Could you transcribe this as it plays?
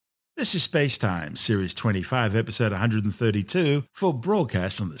This is Space Time, Series 25, Episode 132, for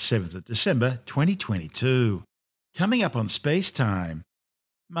broadcast on the 7th of December 2022. Coming up on Space Time,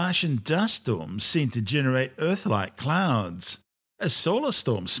 Martian dust storms seem to generate Earth-like clouds. A solar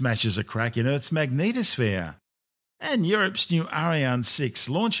storm smashes a crack in Earth's magnetosphere. And Europe's new Ariane 6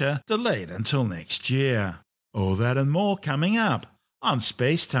 launcher delayed until next year. All that and more coming up on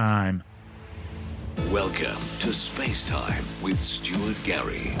Space Time. Welcome to Space Time with Stuart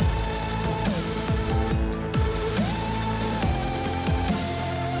Gary.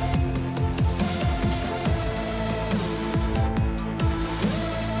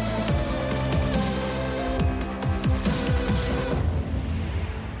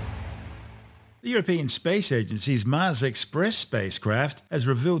 The European Space Agency's Mars Express spacecraft has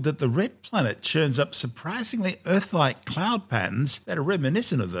revealed that the red planet churns up surprisingly Earth-like cloud patterns that are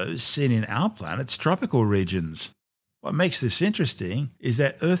reminiscent of those seen in our planet's tropical regions. What makes this interesting is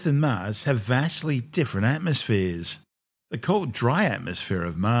that Earth and Mars have vastly different atmospheres. The cold, dry atmosphere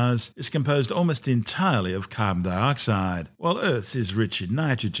of Mars is composed almost entirely of carbon dioxide, while Earth's is rich in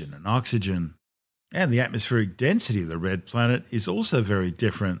nitrogen and oxygen. And the atmospheric density of the red planet is also very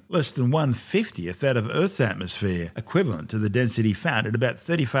different, less than 1/50th that of Earth's atmosphere, equivalent to the density found at about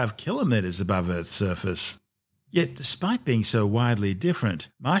 35 kilometers above Earth's surface. Yet, despite being so widely different,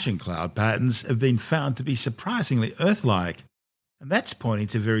 Martian cloud patterns have been found to be surprisingly Earth-like, and that's pointing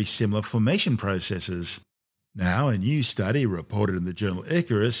to very similar formation processes. Now, a new study reported in the journal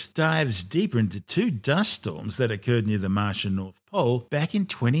Icarus dives deeper into two dust storms that occurred near the Martian North Pole back in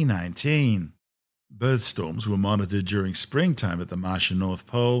 2019. Both storms were monitored during springtime at the Martian North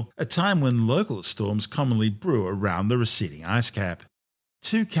Pole, a time when local storms commonly brew around the receding ice cap.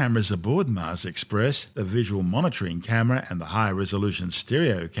 Two cameras aboard Mars Express, the visual monitoring camera and the high-resolution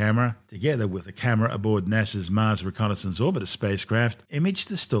stereo camera, together with a camera aboard NASA's Mars Reconnaissance Orbiter spacecraft, imaged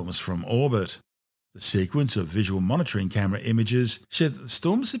the storms from orbit. The sequence of visual monitoring camera images showed that the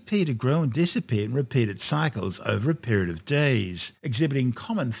storms appear to grow and disappear in repeated cycles over a period of days, exhibiting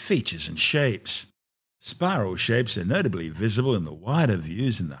common features and shapes. Spiral shapes are notably visible in the wider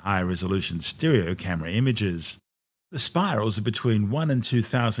views in the high-resolution stereo camera images. The spirals are between 1 and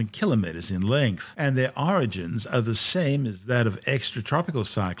 2,000 kilometers in length, and their origins are the same as that of extratropical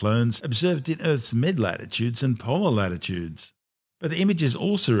cyclones observed in Earth's mid-latitudes and polar latitudes. But the images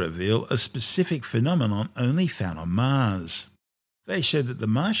also reveal a specific phenomenon only found on Mars. They show that the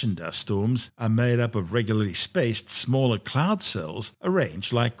Martian dust storms are made up of regularly spaced smaller cloud cells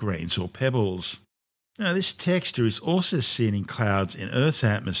arranged like grains or pebbles. Now, this texture is also seen in clouds in Earth's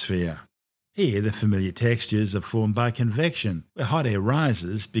atmosphere. Here, the familiar textures are formed by convection, where hot air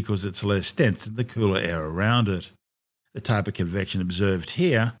rises because it's less dense than the cooler air around it. The type of convection observed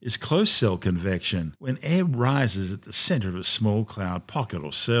here is close cell convection, when air rises at the center of a small cloud pocket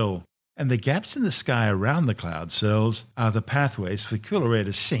or cell, and the gaps in the sky around the cloud cells are the pathways for cooler air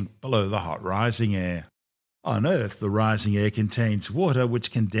to sink below the hot rising air. On Earth, the rising air contains water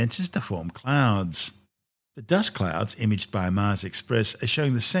which condenses to form clouds. The dust clouds imaged by Mars Express are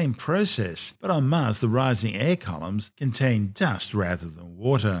showing the same process, but on Mars the rising air columns contain dust rather than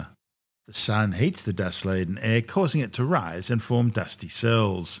water. The sun heats the dust-laden air, causing it to rise and form dusty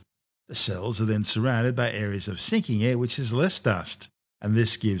cells. The cells are then surrounded by areas of sinking air which has less dust, and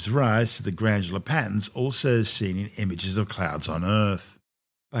this gives rise to the granular patterns also seen in images of clouds on Earth.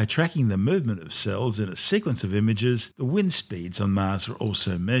 By tracking the movement of cells in a sequence of images, the wind speeds on Mars are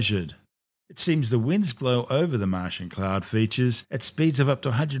also measured. It seems the winds blow over the Martian cloud features at speeds of up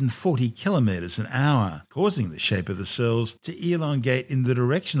to 140 kilometers an hour, causing the shape of the cells to elongate in the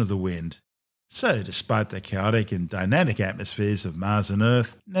direction of the wind. So, despite the chaotic and dynamic atmospheres of Mars and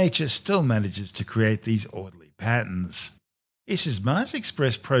Earth, nature still manages to create these orderly patterns. ESA's Mars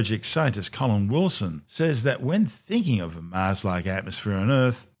Express project scientist Colin Wilson says that when thinking of a Mars-like atmosphere on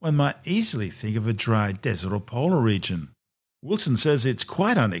Earth, one might easily think of a dry desert or polar region. Wilson says it's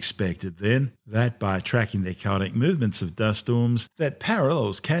quite unexpected then that by tracking the chaotic movements of dust storms, that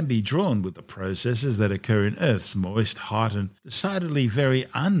parallels can be drawn with the processes that occur in Earth's moist, hot and decidedly very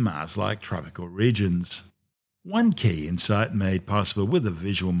un-Mars-like tropical regions. One key insight made possible with the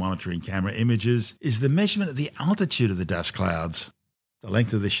visual monitoring camera images is the measurement of the altitude of the dust clouds. The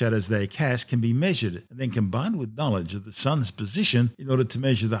length of the shadows they cast can be measured and then combined with knowledge of the sun's position in order to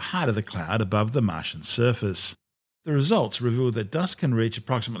measure the height of the cloud above the Martian surface. The results reveal that dust can reach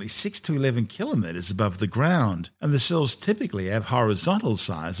approximately 6 to 11 kilometers above the ground, and the cells typically have horizontal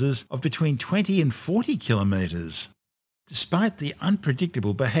sizes of between 20 and 40 kilometers. Despite the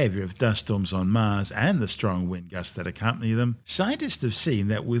unpredictable behavior of dust storms on Mars and the strong wind gusts that accompany them, scientists have seen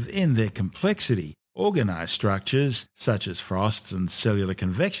that within their complexity, Organised structures, such as frosts and cellular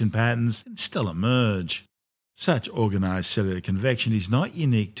convection patterns, can still emerge. Such organised cellular convection is not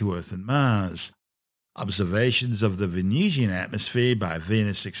unique to Earth and Mars. Observations of the Venusian atmosphere by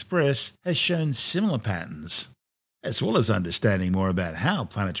Venus Express has shown similar patterns. As well as understanding more about how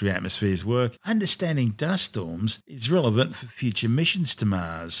planetary atmospheres work, understanding dust storms is relevant for future missions to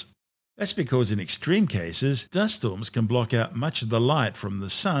Mars. That's because in extreme cases, dust storms can block out much of the light from the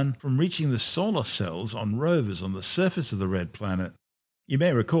Sun from reaching the solar cells on rovers on the surface of the red planet. You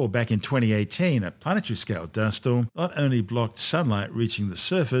may recall back in 2018, a planetary-scale dust storm not only blocked sunlight reaching the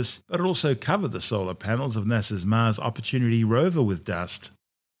surface, but it also covered the solar panels of NASA's Mars Opportunity rover with dust.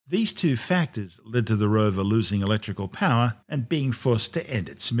 These two factors led to the rover losing electrical power and being forced to end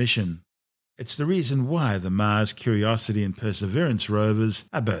its mission. It's the reason why the Mars Curiosity and Perseverance rovers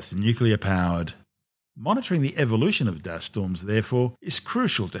are both nuclear-powered. Monitoring the evolution of dust storms, therefore, is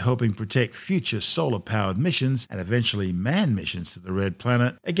crucial to helping protect future solar-powered missions and eventually manned missions to the Red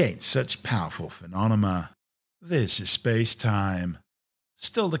Planet against such powerful phenomena. This is Space Time.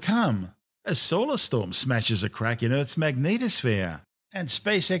 Still to come, a solar storm smashes a crack in Earth's magnetosphere, and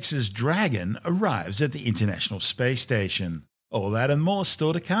SpaceX's Dragon arrives at the International Space Station. All that and more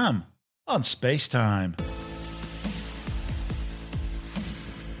still to come on Space Time.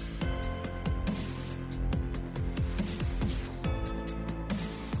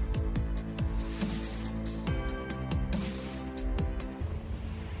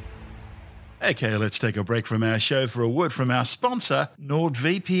 Okay, let's take a break from our show for a word from our sponsor,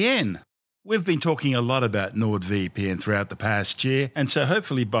 NordVPN. We've been talking a lot about NordVPN throughout the past year, and so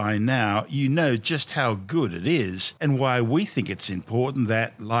hopefully by now you know just how good it is and why we think it's important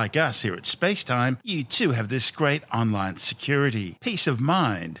that, like us here at Spacetime, you too have this great online security, peace of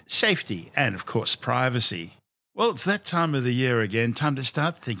mind, safety, and of course privacy. Well, it's that time of the year again, time to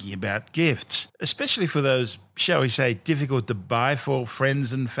start thinking about gifts, especially for those, shall we say, difficult to buy for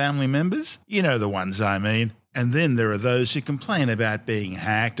friends and family members. You know the ones I mean. And then there are those who complain about being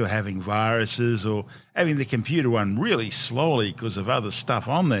hacked or having viruses or having the computer run really slowly because of other stuff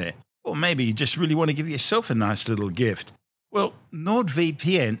on there. Or maybe you just really want to give yourself a nice little gift. Well,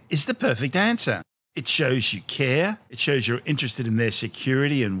 NordVPN is the perfect answer. It shows you care, it shows you're interested in their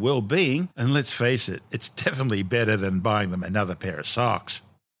security and well-being, and let's face it, it's definitely better than buying them another pair of socks.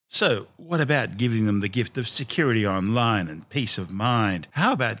 So, what about giving them the gift of security online and peace of mind?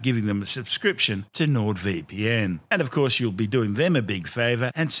 How about giving them a subscription to NordVPN? And of course, you'll be doing them a big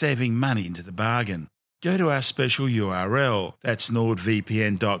favour and saving money into the bargain. Go to our special URL, that's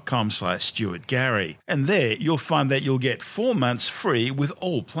nordvpn.com/StuartGary, and there you'll find that you'll get 4 months free with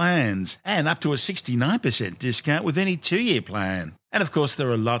all plans, and up to a 69% discount with any 2-year plan. And of course, there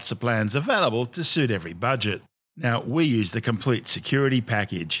are lots of plans available to suit every budget. Now, we use the complete security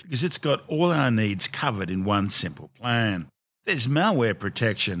package because it's got all our needs covered in one simple plan. There's malware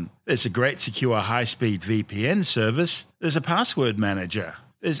protection, there's a great secure high-speed VPN service, there's a password manager,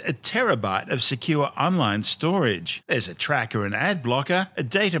 there's a terabyte of secure online storage, there's a tracker and ad blocker, a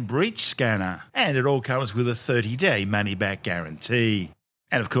data breach scanner, and it all comes with a 30-day money-back guarantee.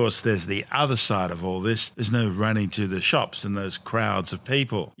 And of course, there's the other side of all this. There's no running to the shops and those crowds of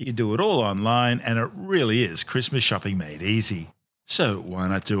people. You can do it all online, and it really is Christmas shopping made easy. So why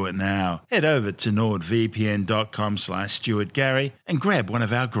not do it now? Head over to nordvpn.com/StuartGary and grab one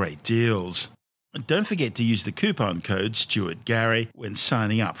of our great deals. And don't forget to use the coupon code StuartGary when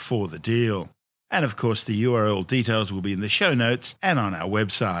signing up for the deal. And of course, the URL details will be in the show notes and on our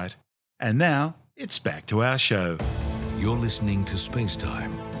website. And now, it's back to our show. You're listening to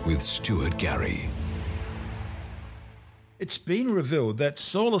Spacetime with Stuart Gary. It's been revealed that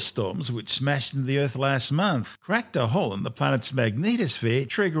solar storms which smashed into the Earth last month cracked a hole in the planet's magnetosphere,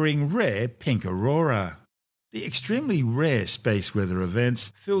 triggering rare pink aurora. The extremely rare space weather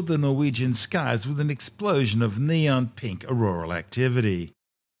events filled the Norwegian skies with an explosion of neon pink auroral activity.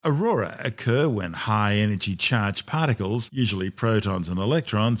 Aurora occur when high-energy charged particles, usually protons and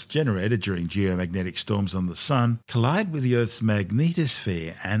electrons, generated during geomagnetic storms on the Sun, collide with the Earth's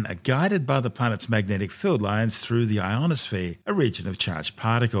magnetosphere and are guided by the planet's magnetic field lines through the ionosphere, a region of charged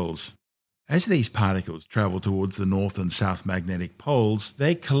particles. As these particles travel towards the north and south magnetic poles,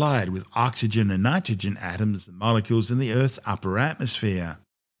 they collide with oxygen and nitrogen atoms and molecules in the Earth's upper atmosphere.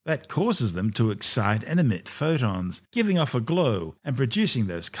 That causes them to excite and emit photons, giving off a glow and producing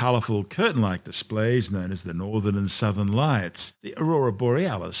those colourful curtain-like displays known as the northern and southern lights, the aurora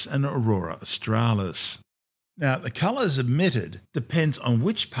borealis and aurora australis. Now, the colours emitted depends on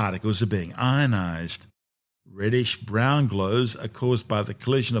which particles are being ionised. Reddish-brown glows are caused by the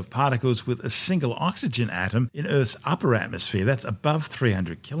collision of particles with a single oxygen atom in Earth's upper atmosphere, that's above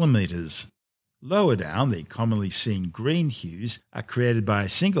 300 kilometres. Lower down, the commonly seen green hues are created by a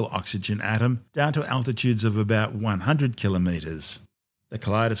single oxygen atom down to altitudes of about 100 kilometres. The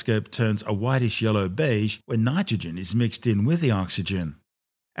kaleidoscope turns a whitish yellow beige when nitrogen is mixed in with the oxygen.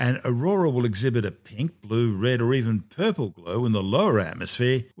 An aurora will exhibit a pink, blue, red or even purple glow in the lower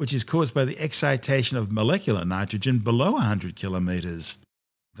atmosphere, which is caused by the excitation of molecular nitrogen below 100 kilometres.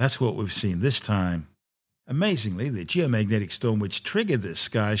 That's what we've seen this time. Amazingly, the geomagnetic storm which triggered this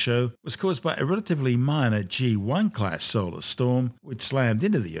sky show was caused by a relatively minor G1 class solar storm which slammed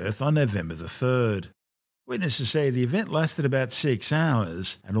into the Earth on November the 3rd. Witnesses say the event lasted about 6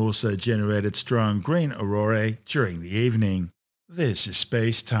 hours and also generated strong green aurorae during the evening. This is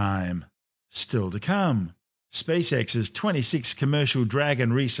Space Time. Still to come. SpaceX's 26th commercial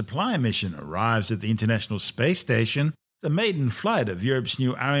Dragon resupply mission arrives at the International Space Station. The maiden flight of Europe's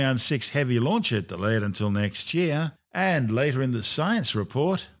new Ariane 6 heavy launcher delayed until next year. And later in the science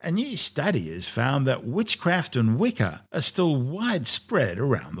report, a new study has found that witchcraft and Wicca are still widespread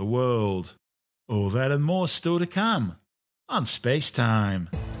around the world. All that and more still to come on Space Time.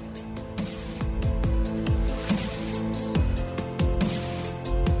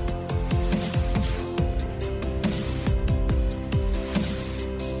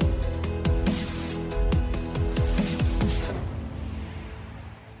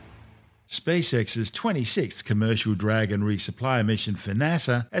 SpaceX's 26th commercial Dragon resupply mission for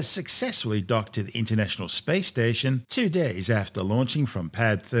NASA has successfully docked to the International Space Station 2 days after launching from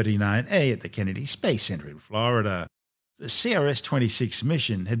Pad 39A at the Kennedy Space Center in Florida. The CRS-26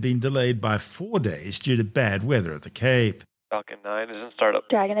 mission had been delayed by 4 days due to bad weather at the Cape. Falcon 9 is in startup.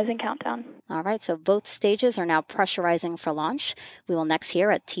 Dragon is in countdown. All right, so both stages are now pressurizing for launch. We will next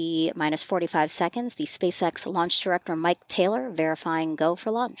hear at T-minus 45 seconds the SpaceX launch director Mike Taylor verifying go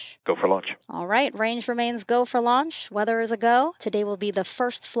for launch. Go for launch. All right, range remains go for launch. Weather is a go. Today will be the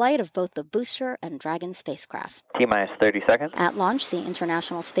first flight of both the booster and Dragon spacecraft. T-minus 30 seconds. At launch, the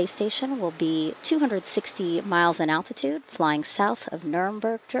International Space Station will be 260 miles in altitude, flying south of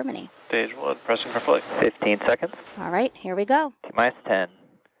Nuremberg, Germany. Stage 1, pressing for flight. 15 seconds. All right, here we go. T-minus 10,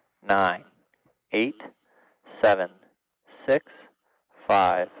 9, 8, 7, 6,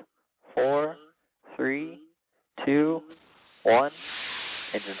 5, 4, 3, 2, 1.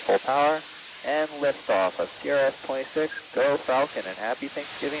 Engines full power. And liftoff of CRS-26. Go Falcon and happy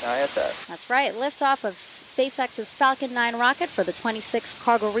Thanksgiving ISS. That's right, liftoff of SpaceX's Falcon 9 rocket for the 26th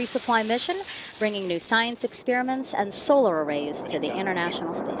cargo resupply mission, bringing new science experiments and solar arrays to the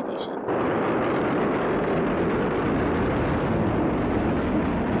International Space Station.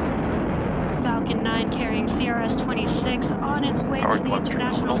 Falcon 9 carrying CRS-26 on its way to the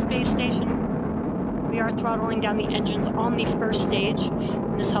International Space Station. We are throttling down the engines on the first stage,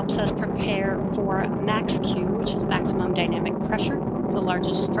 and this helps us prepare for max-Q, which is maximum dynamic pressure. It's the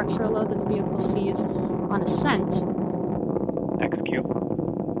largest structural load that the vehicle sees on ascent.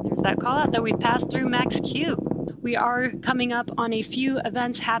 Max-Q. There's that call out that we passed through max-Q. We are coming up on a few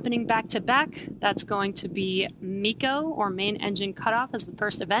events happening back-to-back. That's going to be MECO, or main engine cutoff, as the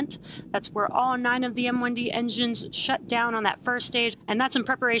first event. That's where all 9 of the M1D engines shut down on that first stage, and that's in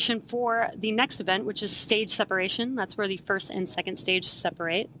preparation for the next event, which is stage separation. That's where the first and second stage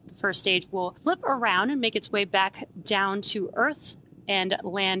separate. The first stage will flip around and make its way back down to Earth and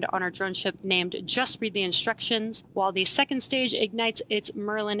land on our drone ship named Just Read the Instructions, while the second stage ignites its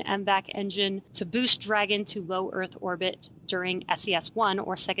Merlin MVAC engine to boost Dragon to low Earth orbit during SES-1,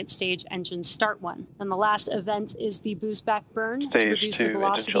 or second stage engine start 1. And the last event is the boost back burn to reduce the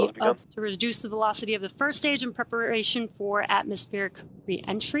velocity of the first stage in preparation for atmospheric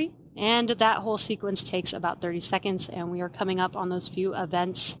re-entry. And that whole sequence takes about 30 seconds, and we are coming up on those few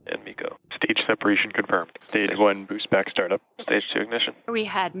events. And MECO. Stage separation confirmed. Stage 1, boost back startup. Stage 2, ignition. We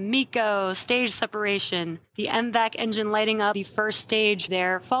had MECO, stage separation, the MVAC engine lighting up the first stage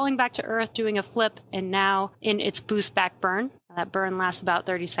there, falling back to Earth, doing a flip, and now in its boost back burn. That burn lasts about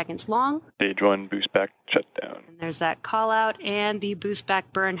 30 seconds long. Stage 1, boost back, shut down. And there's that call out, and the boost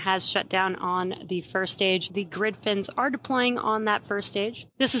back burn has shut down on the first stage. The grid fins are deploying on that first stage.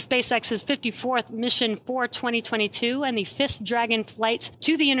 This is SpaceX's 54th mission for 2022 and the 5th Dragon flight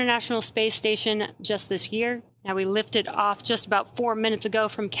to the International Space Station just this year. Now, we lifted off just about 4 minutes ago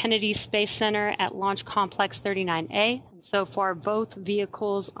from Kennedy Space Center at Launch Complex 39A. So far, both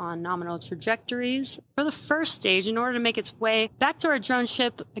vehicles on nominal trajectories. For the first stage, in order to make its way back to our drone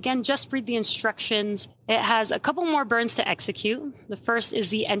ship, again, just read the instructions. It has a couple more burns to execute. The first is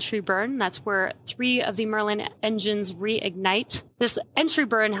the entry burn. That's where 3 of the Merlin engines reignite. This entry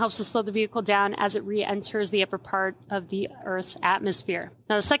burn helps to slow the vehicle down as it re-enters the upper part of the Earth's atmosphere.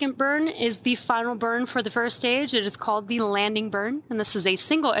 Now, the second burn is the final burn for the first stage. It is called the landing burn, and this is a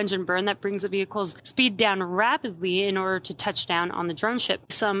single engine burn that brings the vehicle's speed down rapidly in order to touch down on the drone ship.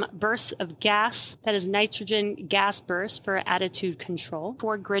 Some bursts of gas, that is nitrogen gas burst for attitude control.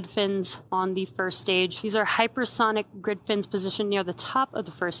 4 grid fins on the first stage. These are hypersonic grid fins positioned near the top of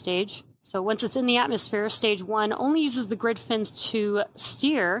the first stage. So once it's in the atmosphere, stage 1 only uses the grid fins to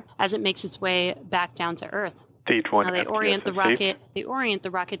steer as it makes its way back down to Earth. Stage 1. Now they orient the rocket. They orient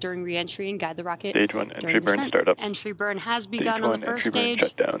the rocket during re-entry and guide the rocket. Stage 1 entry burn startup. Entry burn has begun on the first stage.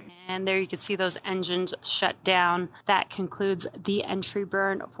 And there you can see those engines shut down. That concludes the entry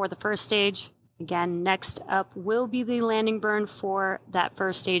burn for the first stage. Again, next up will be the landing burn for that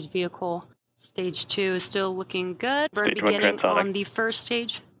first stage vehicle. Stage 2 is still looking good. Burn beginning on the first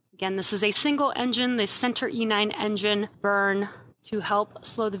stage. Again, this is a single engine, the Center E9 engine burn to help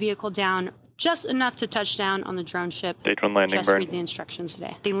slow the vehicle down just enough to touch down on the drone ship. Stage 1 landing just burn. Read the instructions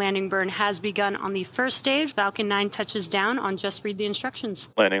today. The landing burn has begun on the first stage. Falcon 9 touches down on just read the instructions.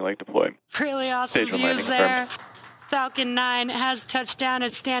 Landing leg deployed. Really awesome Stage 1 views there. confirmed. Falcon 9 has touched down.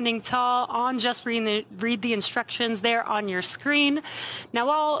 It's standing tall on just read the instructions there on your screen. Now,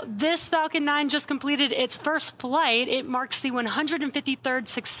 while this Falcon 9 just completed its first flight, it marks the 153rd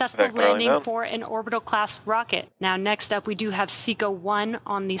successful landing for an orbital class rocket. Now, next up, we do have SECO 1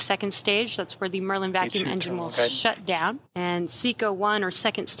 on the second stage. That's where the Merlin vacuum engine will shut down. And SECO 1, or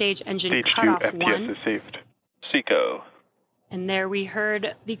second stage engine Stage 2 cutoff FPS 1. is saved. SECO. And there we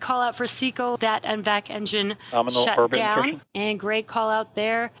heard the call out for SECO, that NVAC engine Nominal shut orbit down. insertion. And great call out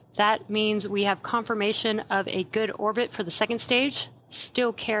there. That means we have confirmation of a good orbit for the second stage,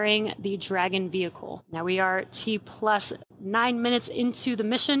 still carrying the Dragon vehicle. Now we are T plus 9 minutes into the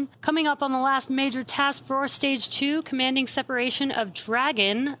mission. Coming up on the last major task for stage 2, commanding separation of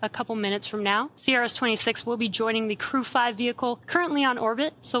Dragon a couple minutes from now. CRS-26 will be joining the Crew 5 vehicle currently on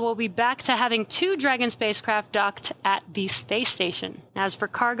orbit, so we'll be back to having 2 Dragon spacecraft docked at the space station. As for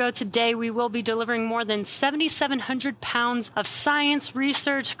cargo, today we will be delivering more than 7,700 pounds of science,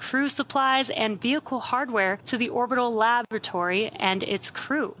 research, crew supplies, and vehicle hardware to the orbital laboratory and its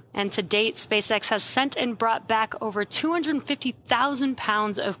crew. And to date, SpaceX has sent and brought back over 250,000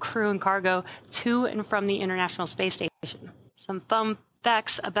 pounds of crew and cargo to and from the International Space Station. Some fun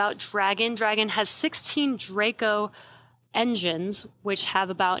facts about Dragon. Dragon has 16 Draco engines, which have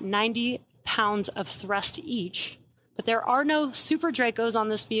about 90 pounds of thrust each. But there are no Super Dracos on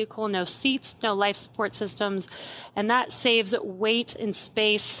this vehicle, no seats, no life support systems, and that saves weight and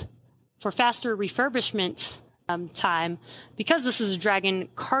space for faster refurbishment time, because this is a Dragon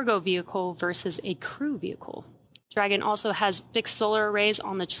cargo vehicle versus a crew vehicle. Dragon also has fixed solar arrays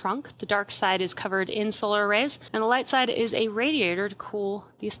on the trunk. The dark side is covered in solar arrays, and the light side is a radiator to cool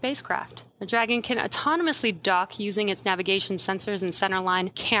the spacecraft. The Dragon can autonomously dock using its navigation sensors and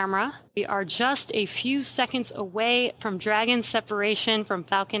centerline camera. We are just a few seconds away from Dragon separation from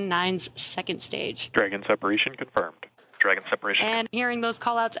Falcon 9's second stage. Dragon separation confirmed. Dragon separation. And hearing those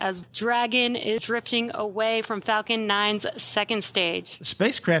callouts as Dragon is drifting away from Falcon 9's second stage. The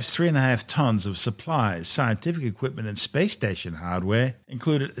spacecraft's 3.5 tons of supplies, scientific equipment, and space station hardware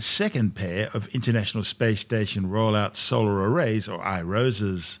included a second pair of International Space Station Rollout Solar Arrays, or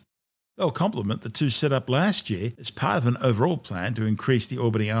IROSAs. They'll complement the 2 set up last year as part of an overall plan to increase the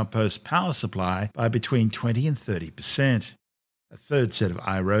orbiting outpost's power supply by between 20 and 30%. A third set of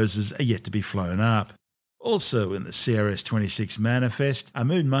IROSAs are yet to be flown up. Also in the CRS-26 manifest are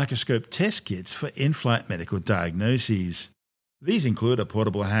moon microscope test kits for in-flight medical diagnoses. These include a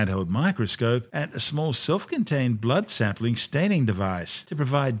portable handheld microscope and a small self-contained blood sampling staining device to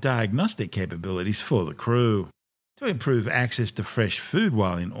provide diagnostic capabilities for the crew. To improve access to fresh food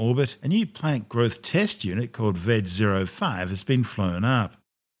while in orbit, a new plant growth test unit called VEG-05 has been flown up.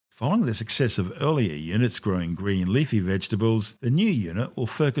 Following the success of earlier units growing green leafy vegetables, the new unit will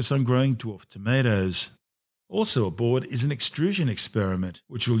focus on growing dwarf tomatoes. Also aboard is an extrusion experiment,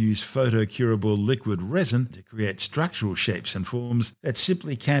 which will use photocurable liquid resin to create structural shapes and forms that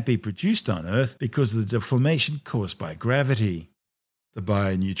simply can't be produced on Earth because of the deformation caused by gravity. The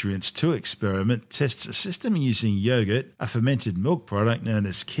Bionutrients 2 experiment tests a system using yogurt, a fermented milk product known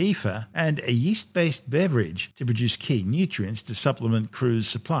as kefir, and a yeast-based beverage to produce key nutrients to supplement crews'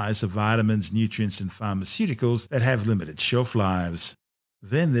 supplies of vitamins, nutrients, and pharmaceuticals that have limited shelf lives.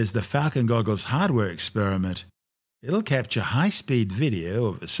 Then there's the Falcon Goggles hardware experiment. It'll capture high-speed video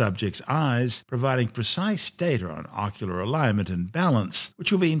of a subject's eyes, providing precise data on ocular alignment and balance,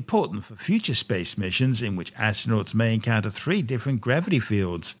 which will be important for future space missions in which astronauts may encounter 3 different gravity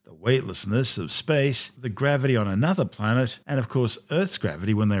fields: the weightlessness of space, the gravity on another planet, and of course Earth's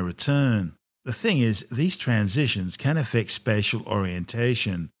gravity when they return. The thing is, these transitions can affect spatial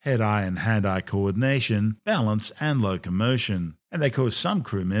orientation, head-eye and hand-eye coordination, balance and locomotion, and they cause some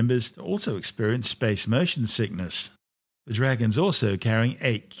crew members to also experience space motion sickness. The Dragon's also carrying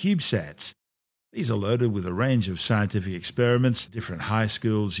 8 CubeSats. These are loaded with a range of scientific experiments at different high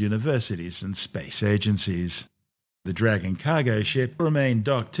schools, universities and space agencies. The Dragon cargo ship will remain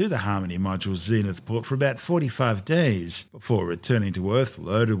docked to the Harmony Module Zenith port for about 45 days before returning to Earth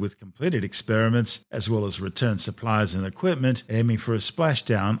loaded with completed experiments as well as return supplies and equipment, aiming for a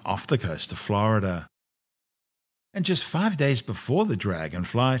splashdown off the coast of Florida. And just 5 days before the Dragon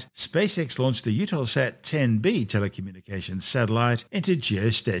flight, SpaceX launched the Eutelsat 10B telecommunications satellite into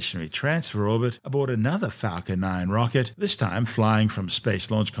geostationary transfer orbit aboard another Falcon 9 rocket, this time flying from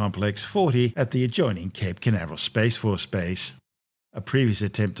Space Launch Complex 40 at the adjoining Cape Canaveral Space Force Base. A previous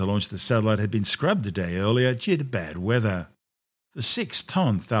attempt to launch the satellite had been scrubbed a day earlier due to bad weather. The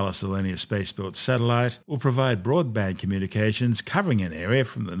 6-ton Thales Alenia space-built satellite will provide broadband communications covering an area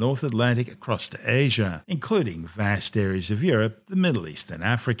from the North Atlantic across to Asia, including vast areas of Europe, the Middle East and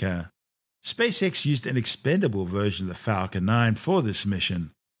Africa. SpaceX used an expendable version of the Falcon 9 for this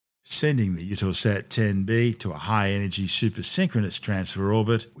mission, sending the Eutelsat 10B to a high-energy supersynchronous transfer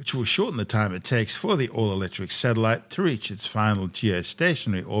orbit, which will shorten the time it takes for the all-electric satellite to reach its final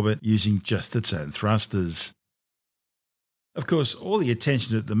geostationary orbit using just its own thrusters. Of course, all the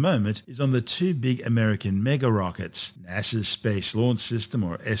attention at the moment is on the 2 big American mega rockets, NASA's Space Launch System,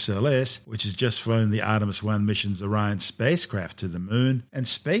 or SLS, which has just flown the Artemis 1 mission's Orion spacecraft to the Moon, and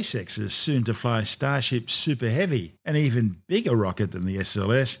SpaceX's soon-to-fly Starship Super Heavy, an even bigger rocket than the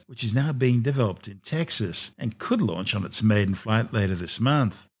SLS, which is now being developed in Texas and could launch on its maiden flight later this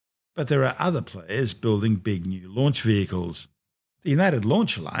month. But there are other players building big new launch vehicles. The United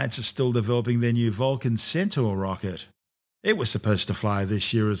Launch Alliance is still developing their new Vulcan Centaur rocket. It was supposed to fly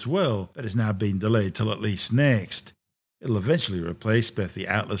this year as well, but has now been delayed till at least next. It'll eventually replace both the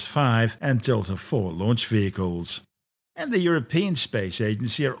Atlas V and Delta IV launch vehicles. And the European Space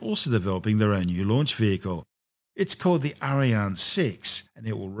Agency are also developing their own new launch vehicle. It's called the Ariane 6, and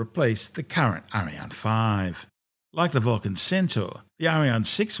it will replace the current Ariane 5. Like the Vulcan Centaur, the Ariane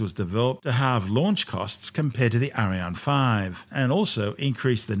 6 was developed to halve launch costs compared to the Ariane 5, and also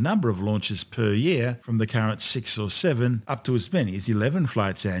increase the number of launches per year from the current 6 or 7 up to as many as 11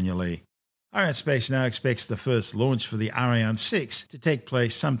 flights annually. Arianespace now expects the first launch for the Ariane 6 to take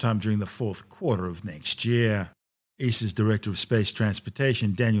place sometime during the 4th quarter of next year. ESA's Director of Space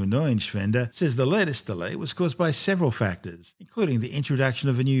Transportation, Daniel Neuenschwender, says the latest delay was caused by several factors, including the introduction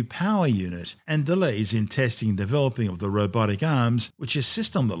of a new power unit and delays in testing and developing of the robotic arms which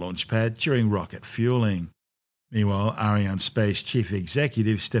assist on the launch pad during rocket fueling. Meanwhile, Arianespace Chief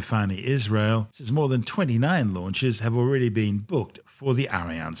Executive Stefani Israel says more than 29 launches have already been booked for the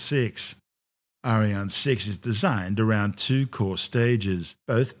Ariane 6. Ariane 6 is designed around 2 core stages,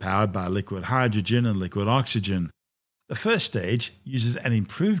 both powered by liquid hydrogen and liquid oxygen. The first stage uses an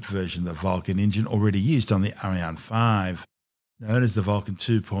improved version of the Vulcan engine already used on the Ariane 5. Known as the Vulcan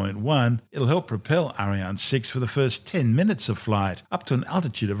 2.1, it'll help propel Ariane 6 for the first 10 minutes of flight, up to an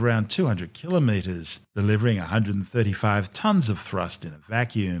altitude of around 200 kilometers, delivering 135 tons of thrust in a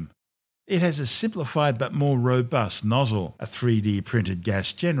vacuum. It has a simplified but more robust nozzle, a 3D printed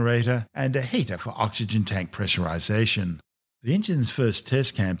gas generator, and a heater for oxygen tank pressurization. The engine's first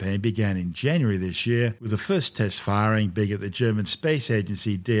test campaign began in January this year, with the first test firing being at the German Space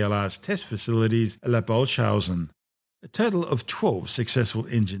Agency DLR's test facilities at Leopoldshausen. A total of 12 successful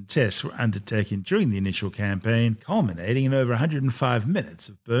engine tests were undertaken during the initial campaign, culminating in over 105 minutes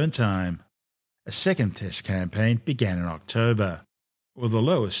of burn time. A second test campaign began in October. While the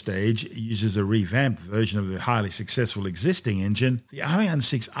lower stage uses a revamped version of the highly successful existing engine, the Ariane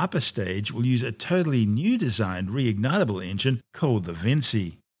 6 upper stage will use a totally new designed reignitable engine called the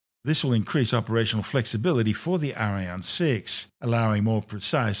Vinci. This will increase operational flexibility for the Ariane 6, allowing more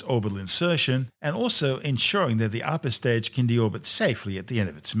precise orbital insertion and also ensuring that the upper stage can deorbit safely at the end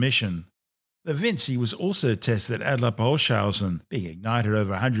of its mission. The Vinci was also tested at Leopoldshausen, being ignited over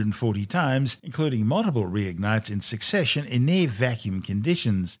 140 times, including multiple reignites in succession in near-vacuum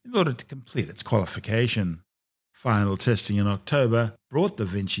conditions, in order to complete its qualification. Final testing in October brought the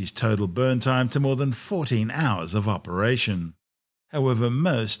Vinci's total burn time to more than 14 hours of operation. However,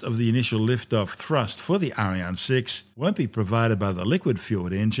 most of the initial liftoff thrust for the Ariane 6 won't be provided by the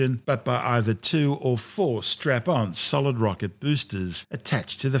liquid-fueled engine, but by either 2 or 4 strap-on solid rocket boosters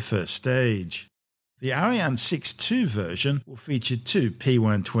attached to the first stage. The Ariane 6-2 version will feature 2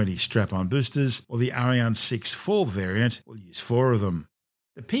 P120 strap-on boosters, while the Ariane 6-4 variant will use 4 of them.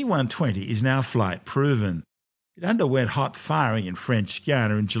 The P120 is now flight-proven. It underwent hot firing in French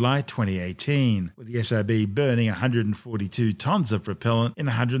Guiana in July 2018, with the SIB burning 142 tons of propellant in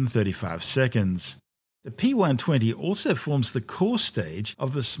 135 seconds. The P120 also forms the core stage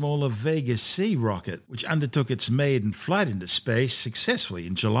of the smaller Vega C rocket, which undertook its maiden flight into space successfully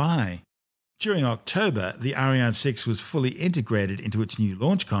in July. During October, the Ariane 6 was fully integrated into its new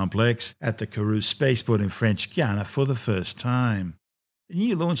launch complex at the Kourou spaceport in French Guiana for the first time. The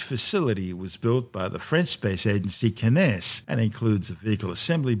new launch facility was built by the French space agency CNES and includes a vehicle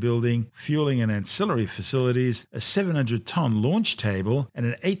assembly building, fueling and ancillary facilities, a 700-ton launch table, and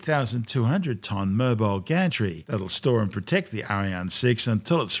an 8,200-ton mobile gantry that'll store and protect the Ariane 6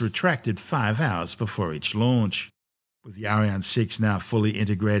 until it's retracted 5 hours before each launch. With the Ariane 6 now fully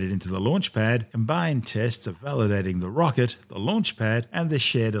integrated into the launch pad, combined tests are validating the rocket, the launch pad, and the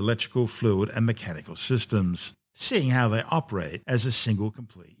shared electrical, fluid and mechanical systems, seeing how they operate as a single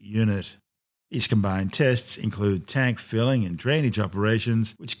complete unit. These combined tests include tank filling and drainage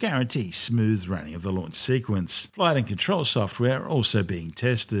operations, which guarantee smooth running of the launch sequence. Flight and control software are also being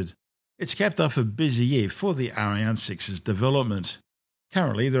tested. It's capped off a busy year for the Ariane 6's development.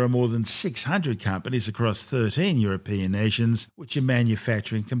 Currently, there are more than 600 companies across 13 European nations which are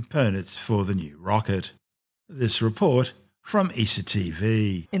manufacturing components for the new rocket. This report from ESA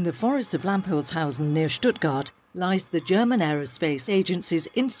TV. In the forests of Lamphaushausen near Stuttgart lies the German Aerospace Agency's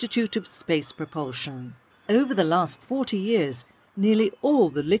Institute of Space Propulsion. Over the last 40 years, nearly all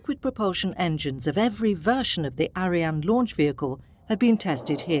the liquid propulsion engines of every version of the Ariane launch vehicle have been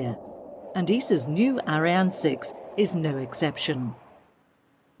tested here, and ESA's new Ariane 6 is no exception.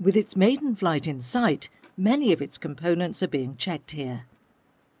 With its maiden flight in sight, many of its components are being checked here.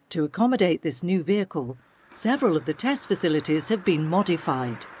 To accommodate this new vehicle, several of the test facilities have been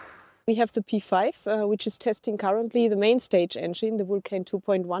modified. We have the P5, which is testing currently the main stage engine, the Vulcain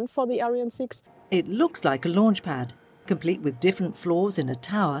 2.1 for the Ariane 6. It looks like a launch pad, complete with different floors in a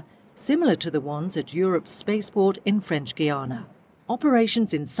tower, similar to the ones at Europe's spaceport in French Guiana.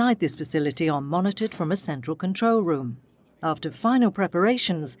 Operations inside this facility are monitored from a central control room. After final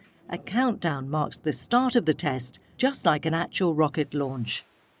preparations, a countdown marks the start of the test, just like an actual rocket launch.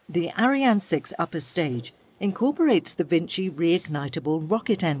 The Ariane 6 upper stage incorporates the Vinci reignitable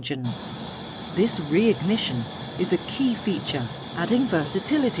rocket engine. This reignition is a key feature, adding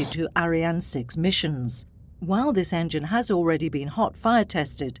versatility to Ariane 6 missions. While this engine has already been hot fire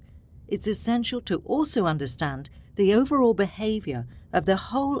tested, it's essential to also understand the overall behavior of the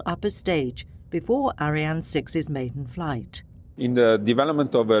whole upper stage before Ariane 6's maiden flight. In the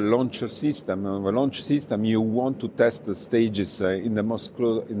development of a launch system, you want to test the stages in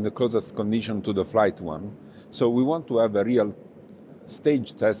the closest condition to the flight one. So we want to have a real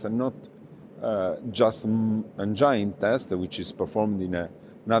stage test and not just engine test, which is performed in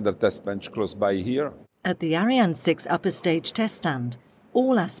another test bench close by here. At the Ariane 6 upper stage test stand,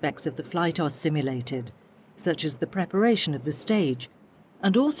 all aspects of the flight are simulated, such as the preparation of the stage,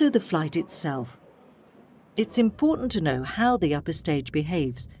 and also the flight itself. It's important to know how the upper stage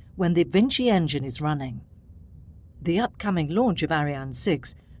behaves when the Vinci engine is running. The upcoming launch of Ariane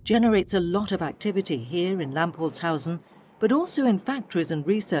 6 generates a lot of activity here in Lamphaushausen, but also in factories and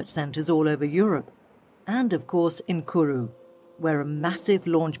research centres all over Europe, and of course in Kourou, where a massive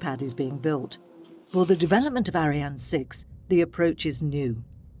launch pad is being built. For the development of Ariane 6, the approach is new.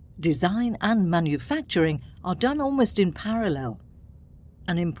 Design and manufacturing are done almost in parallel.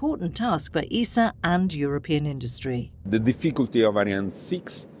 An important task for ESA and European industry. The difficulty of Ariane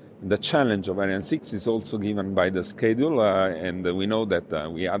 6, the challenge of Ariane 6 is also given by the schedule, and we know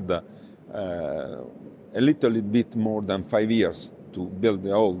that we had a little bit more than 5 years to build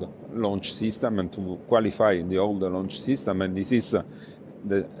the old launch system and to qualify the old launch system, and this is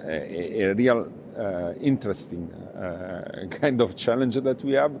a real interesting kind of challenge that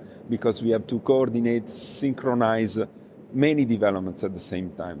we have, because we have to coordinate, synchronize many developments at the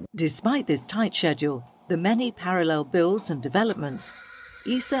same time. Despite this tight schedule, the many parallel builds and developments,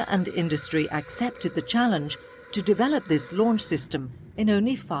 ESA and industry accepted the challenge to develop this launch system in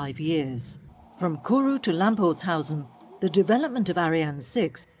only 5 years. From Kourou to Lamphaushausen, the development of Ariane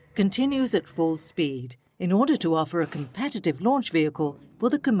 6 continues at full speed in order to offer a competitive launch vehicle for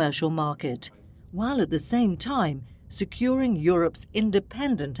the commercial market, while at the same time securing Europe's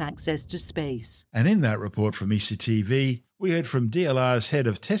independent access to space. And in that report from ECTV, we heard from DLR's head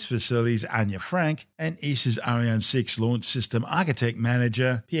of test facilities, Anja Frank, and ESA's Ariane 6 launch system architect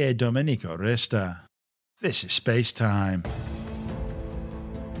manager, Pier Domenico Resta. This is Space Time.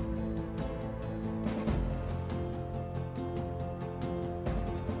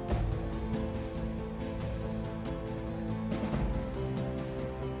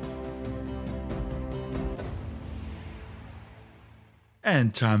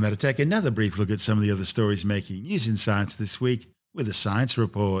 And time now to take another brief look at some of the other stories making news in science this week with a science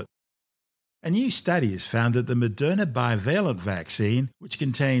report. A new study has found that the Moderna bivalent vaccine, which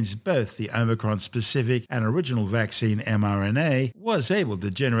contains both the Omicron-specific and original vaccine mRNA, was able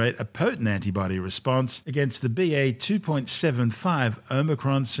to generate a potent antibody response against the BA.2.75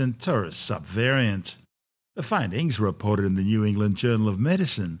 Omicron Centaurus subvariant. The findings, reported in the New England Journal of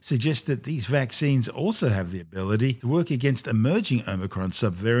Medicine, suggest that these vaccines also have the ability to work against emerging Omicron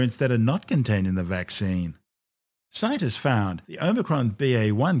subvariants that are not contained in the vaccine. Scientists found the Omicron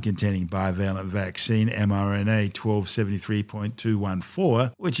BA.1 containing bivalent vaccine mRNA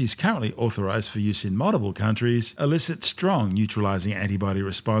 1273.214, which is currently authorized for use in multiple countries, elicits strong neutralizing antibody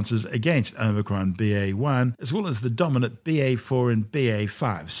responses against Omicron BA.1 as well as the dominant BA.4 and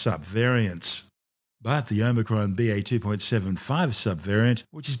BA.5 subvariants. But the Omicron BA.2.75 subvariant,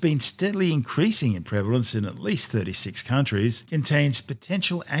 which has been steadily increasing in prevalence in at least 36 countries, contains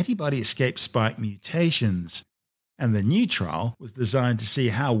potential antibody escape spike mutations. And the new trial was designed to see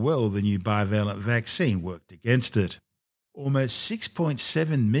how well the new bivalent vaccine worked against it. Almost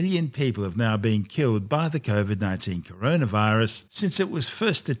 6.7 million people have now been killed by the COVID-19 coronavirus since it was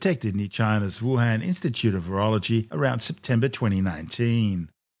first detected near China's Wuhan Institute of Virology around September 2019.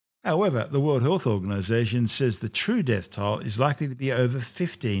 However, the World Health Organization says the true death toll is likely to be over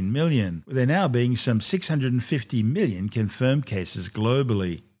 15 million, with there now being some 650 million confirmed cases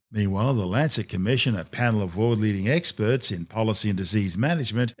globally. Meanwhile, the Lancet Commission, a panel of world-leading experts in policy and disease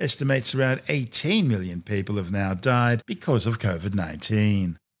management, estimates around 18 million people have now died because of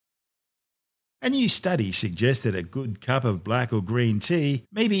COVID-19. A new study suggests that a good cup of black or green tea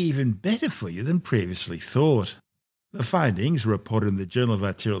may be even better for you than previously thought. The findings, reported in the Journal of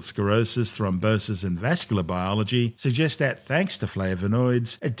Arterial Sclerosis, Thrombosis and Vascular Biology, suggest that thanks to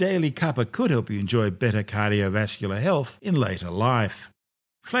flavonoids, a daily cuppa could help you enjoy better cardiovascular health in later life.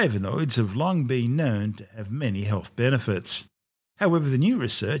 Flavonoids have long been known to have many health benefits. However, the new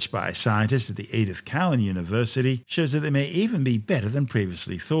research by scientists at the Edith Cowan University shows that they may even be better than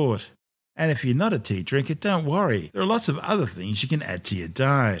previously thought. And if you're not a tea drinker, don't worry, there are lots of other things you can add to your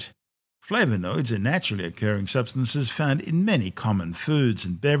diet. Flavonoids are naturally occurring substances found in many common foods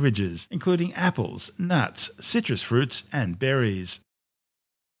and beverages, including apples, nuts, citrus fruits, and berries.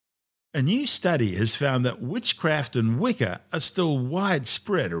 A new study has found that witchcraft and Wicca are still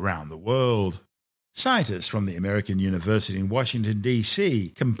widespread around the world. Scientists from the American University in Washington,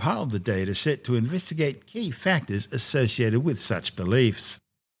 D.C. compiled the data set to investigate key factors associated with such beliefs.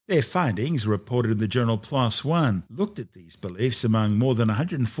 Their findings, reported in the journal PLOS ONE, looked at these beliefs among more than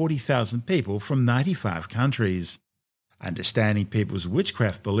 140,000 people from 95 countries. Understanding people's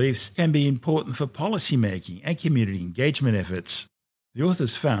witchcraft beliefs can be important for policymaking and community engagement efforts. The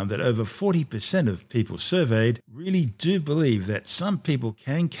authors found that over 40% of people surveyed really do believe that some people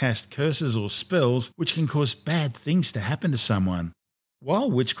can cast curses or spells which can cause bad things to happen to someone.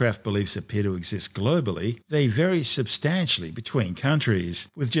 While witchcraft beliefs appear to exist globally, they vary substantially between countries,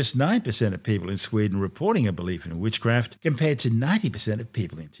 with just 9% of people in Sweden reporting a belief in witchcraft compared to 90% of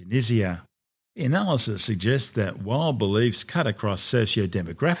people in Tunisia. The analysis suggests that while beliefs cut across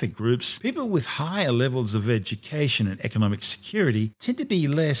socio-demographic groups, people with higher levels of education and economic security tend to be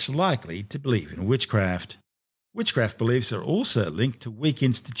less likely to believe in witchcraft. Witchcraft beliefs are also linked to weak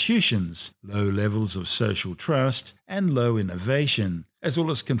institutions, low levels of social trust, and low innovation, as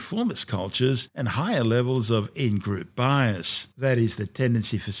well as conformist cultures and higher levels of in-group bias, that is, the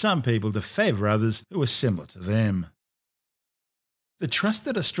tendency for some people to favour others who are similar to them. The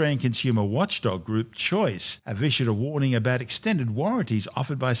trusted Australian consumer watchdog group Choice have issued a warning about extended warranties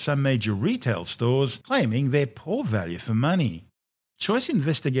offered by some major retail stores, claiming they're poor value for money. Choice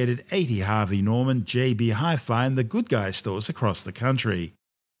investigated 80 Harvey Norman, JB Hi-Fi and The Good Guys stores across the country.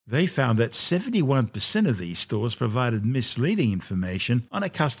 They found that 71% of these stores provided misleading information on a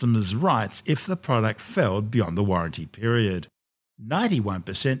customer's rights if the product failed beyond the warranty period.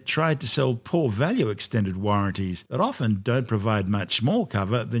 91% tried to sell poor value extended warranties that often don't provide much more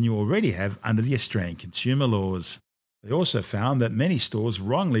cover than you already have under the Australian consumer laws. They also found that many stores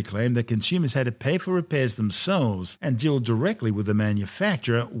wrongly claimed that consumers had to pay for repairs themselves and deal directly with the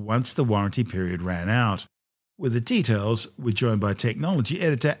manufacturer once the warranty period ran out. With the details, we're joined by technology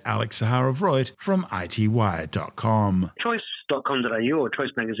editor Alex Zaharov-Reutt from ITWire.com. Choice.com.au, or Choice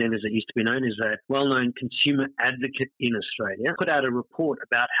Magazine as it used to be known, is a well-known consumer advocate in Australia, put out a report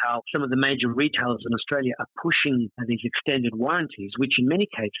about how some of the major retailers in Australia are pushing these extended warranties, which in many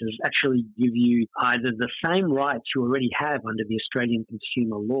cases actually give you either the same rights you already have under the Australian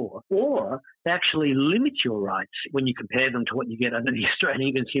consumer law, or they actually limit your rights when you compare them to what you get under the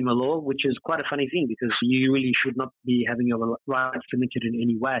Australian consumer law, which is quite a funny thing because you really should not be having your rights limited in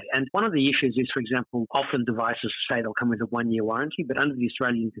any way. And one of the issues is, for example, often devices say they'll come with a 1-year warranty, but under the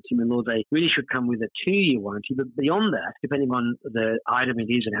Australian consumer law, they really should come with a 2-year warranty. But beyond that, depending on the item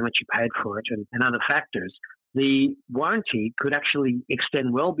it is and how much you paid for it and other factors, the warranty could actually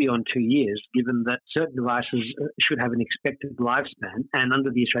extend well beyond 2 years, given that certain devices should have an expected lifespan, and under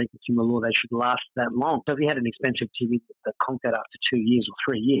the Australian consumer law, they should last that long. So if you had an expensive TV that conked out after 2 years or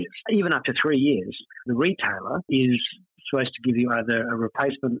 3 years, even up to 3 years, the retailer is supposed to give you either a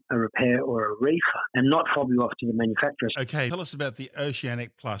replacement, a repair, or a refund, and not fob you off to the manufacturers. Okay, tell us about the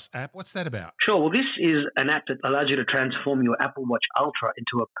Oceanic Plus app. What's that about? Sure. Well, this is an app that allows you to transform your Apple Watch Ultra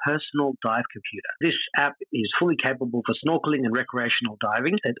into a personal dive computer. This app is fully capable for snorkeling and recreational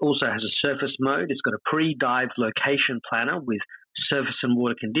diving. It also has a surface mode. It's got a pre-dive location planner with surface and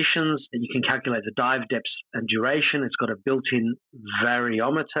water conditions. You can calculate the dive depths and duration. It's got a built-in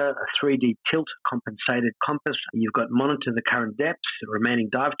variometer, a 3D tilt compensated compass. You've got monitor the current depths, the remaining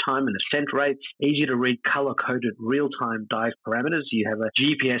dive time and ascent rates. Easy to read color-coded real-time dive parameters. You have a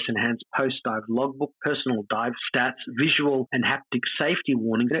GPS-enhanced post-dive logbook, personal dive stats, visual and haptic safety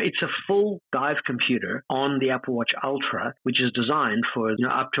warnings. It's a full dive computer on the Apple Watch Ultra, which is designed for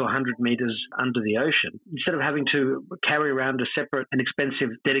up to 100 meters under the ocean. Instead of having to carry around a separate and expensive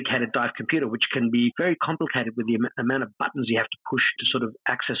dedicated dive computer, which can be very complicated with the amount of buttons you have to push to sort of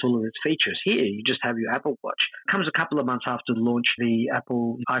access all of its features. Here, you just have your Apple Watch. It comes a couple of months after the launch of the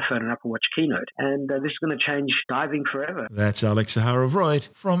Apple iPhone and Apple Watch keynote, and this is going to change diving forever. That's Alex Zaharov-Reutt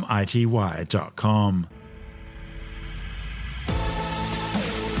from ITWire.com.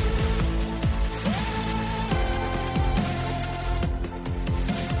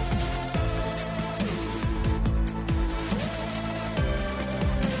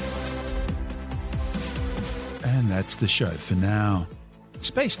 And that's the show for now.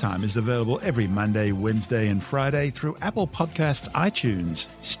 Spacetime is available every Monday, Wednesday and Friday through Apple Podcasts, iTunes,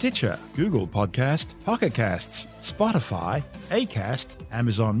 Stitcher, Google Podcast, Pocket Casts, Spotify, Acast,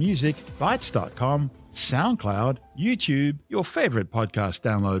 Amazon Music, Bytes.com, SoundCloud, YouTube, your favorite podcast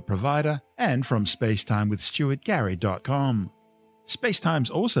download provider, and from spacetimewithstuartgary.com. Spacetime's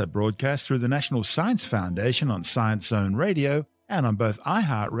also broadcast through the National Science Foundation on Science Zone Radio and on both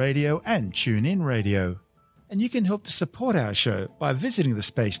iHeartRadio and TuneIn Radio. And you can help to support our show by visiting the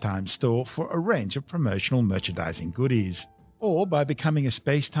Spacetime store for a range of promotional merchandising goodies, or by becoming a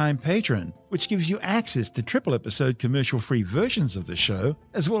Spacetime patron, which gives you access to triple-episode commercial-free versions of the show,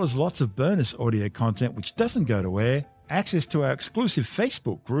 as well as lots of bonus audio content which doesn't go to air, access to our exclusive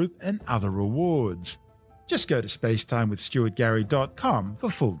Facebook group, and other rewards. Just go to spacetimewithstuartgary.com for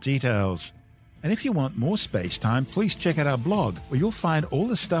full details. And if you want more Spacetime, please check out our blog, where you'll find all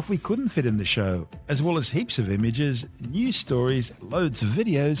the stuff we couldn't fit in the show, as well as heaps of images, news stories, loads of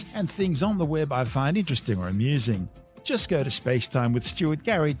videos, and things on the web I find interesting or amusing. Just go to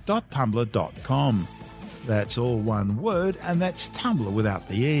spacetimewithstuartgary.tumblr.com. That's all one word, and that's Tumblr without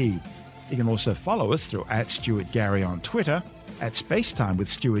the E. You can also follow us through @StuartGary on Twitter,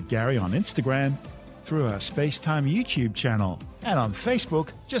 @SpaceTimeWithStuartGary on Instagram, through our Spacetime YouTube channel, and on Facebook,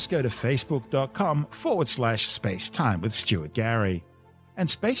 just go to facebook.com/Spacetime with Stuart Gary. And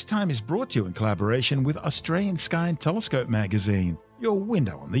Spacetime is brought to you in collaboration with Australian Sky and Telescope magazine, your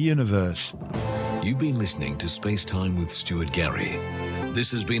window on the universe. You've been listening to Spacetime with Stuart Gary. This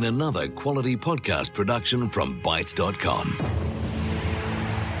has been another quality podcast production from Bytes.com.